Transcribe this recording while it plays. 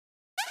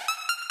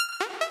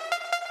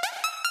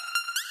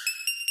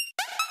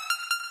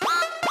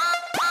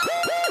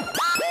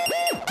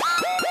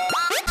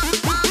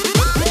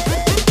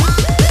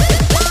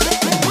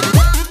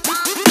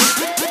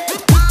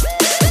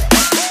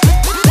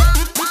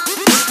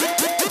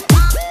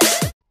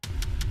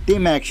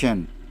Team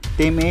action.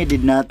 Team A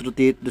did not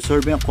rotate the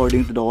serving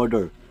according to the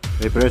order.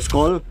 Referee's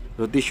call,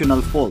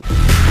 rotational fault.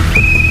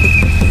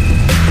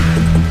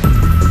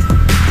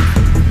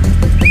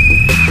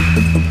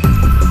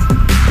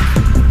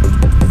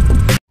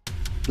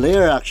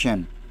 Player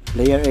action.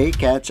 Player A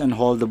catch and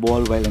hold the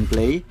ball while in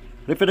play.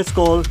 Referee's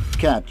call,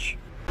 catch.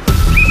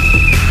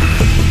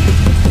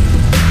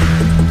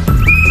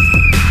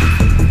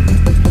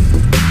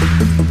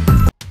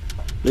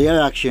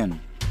 Player action.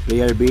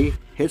 Player B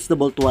hits the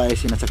ball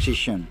twice in a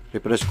succession.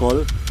 Referee's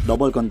call,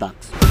 double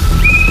contacts.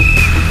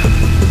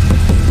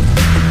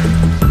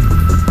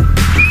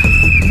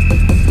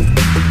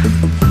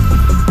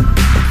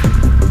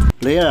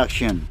 Player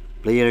action.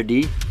 Player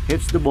D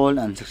hits the ball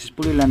and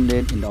successfully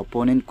landed in the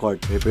opponent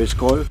court. Referee's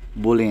call,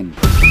 ball in.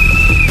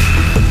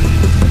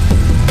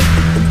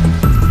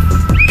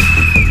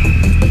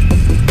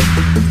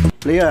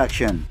 Player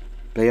action.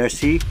 Player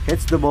C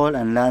hits the ball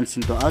and lands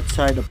into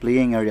outside the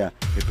playing area.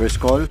 Referee's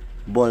call,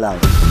 ball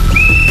out.